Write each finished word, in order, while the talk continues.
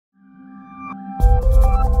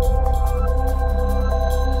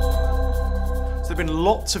There have been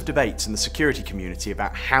lots of debates in the security community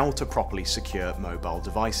about how to properly secure mobile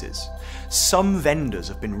devices. Some vendors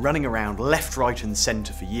have been running around left, right and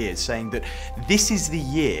centre for years saying that this is the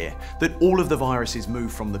year that all of the viruses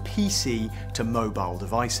move from the PC to mobile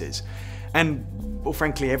devices. And, well,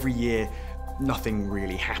 frankly, every year nothing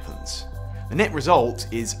really happens. The net result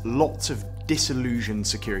is lots of disillusioned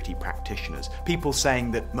security practitioners, people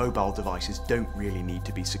saying that mobile devices don't really need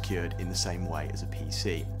to be secured in the same way as a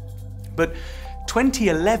PC. But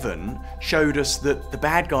 2011 showed us that the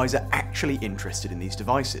bad guys are actually interested in these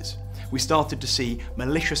devices. We started to see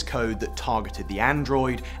malicious code that targeted the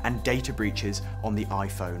Android and data breaches on the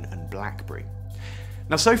iPhone and BlackBerry.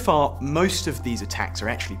 Now, so far, most of these attacks are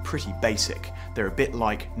actually pretty basic. They're a bit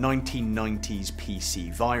like 1990s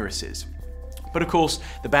PC viruses. But of course,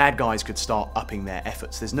 the bad guys could start upping their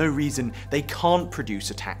efforts. There's no reason they can't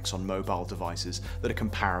produce attacks on mobile devices that are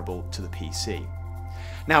comparable to the PC.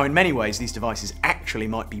 Now, in many ways, these devices actually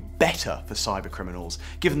might be better for cybercriminals,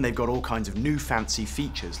 given they've got all kinds of new fancy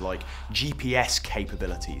features like GPS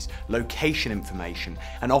capabilities, location information,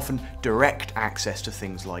 and often direct access to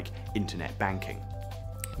things like internet banking.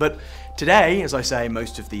 But today, as I say,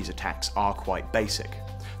 most of these attacks are quite basic.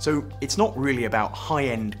 So it's not really about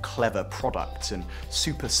high-end clever products and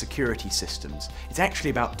super security systems. It's actually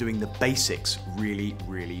about doing the basics really,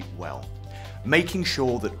 really well. Making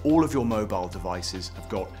sure that all of your mobile devices have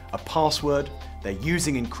got a password, they're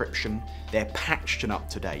using encryption, they're patched and up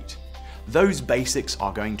to date. Those basics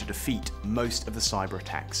are going to defeat most of the cyber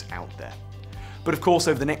attacks out there. But of course,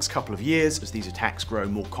 over the next couple of years, as these attacks grow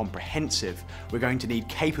more comprehensive, we're going to need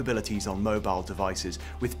capabilities on mobile devices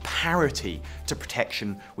with parity to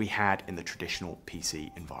protection we had in the traditional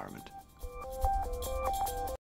PC environment.